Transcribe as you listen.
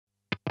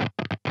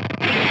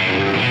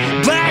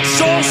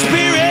soul,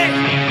 spirit.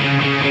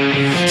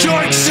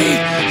 You're exceed,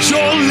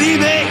 you're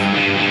leaving.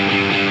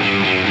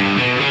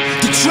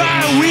 To try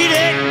to read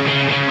it,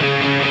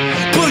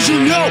 but you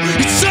know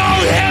it's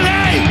all heavy.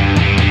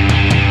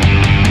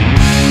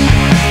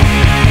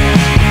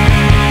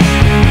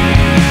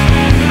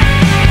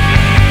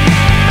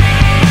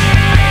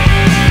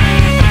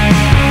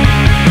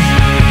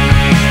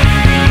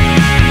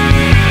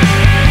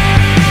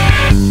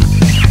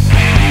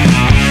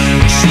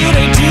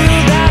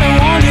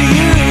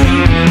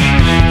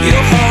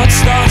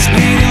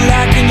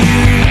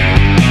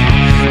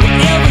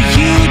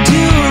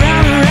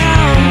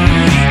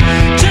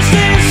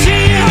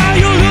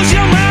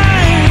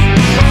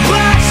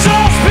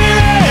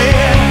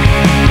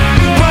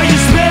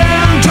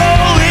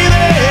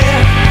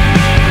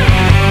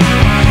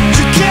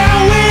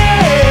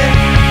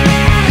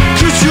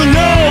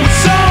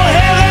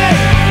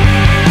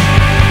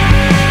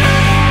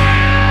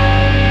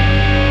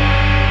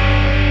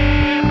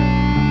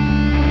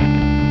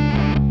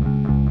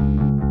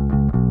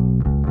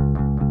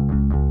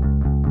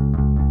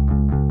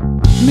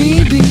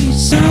 Maybe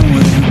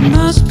somewhere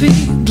must be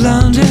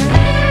blinded.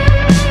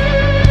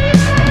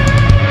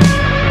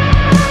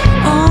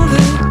 On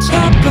the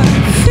top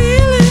I'm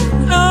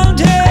feeling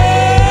under.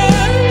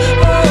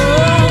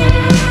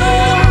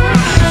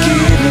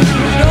 Give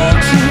it all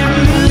to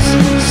lose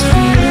this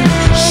feeling.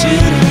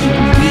 Shouldn't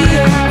be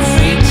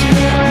afraid to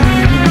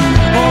leave.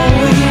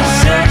 Always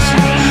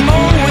searching,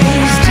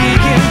 always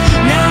digging.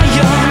 Now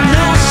you're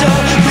not, so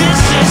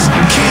this is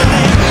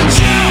killing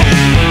you.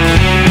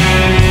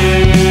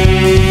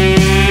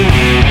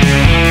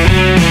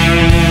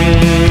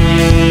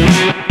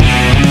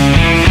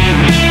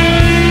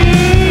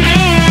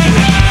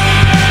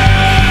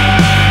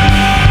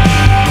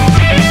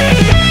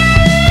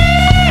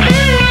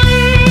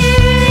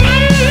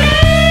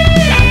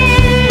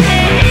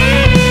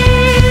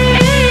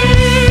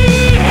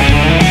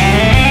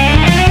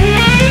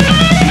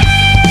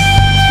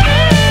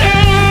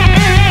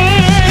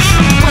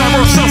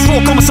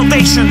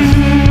 Salvation,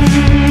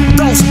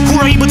 those who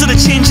are able to the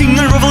changing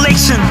and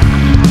revelation.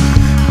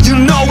 You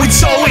know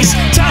it's always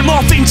time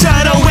off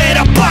entitled with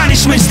a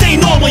punishment. Stay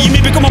normal, you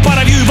may become a part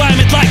of you.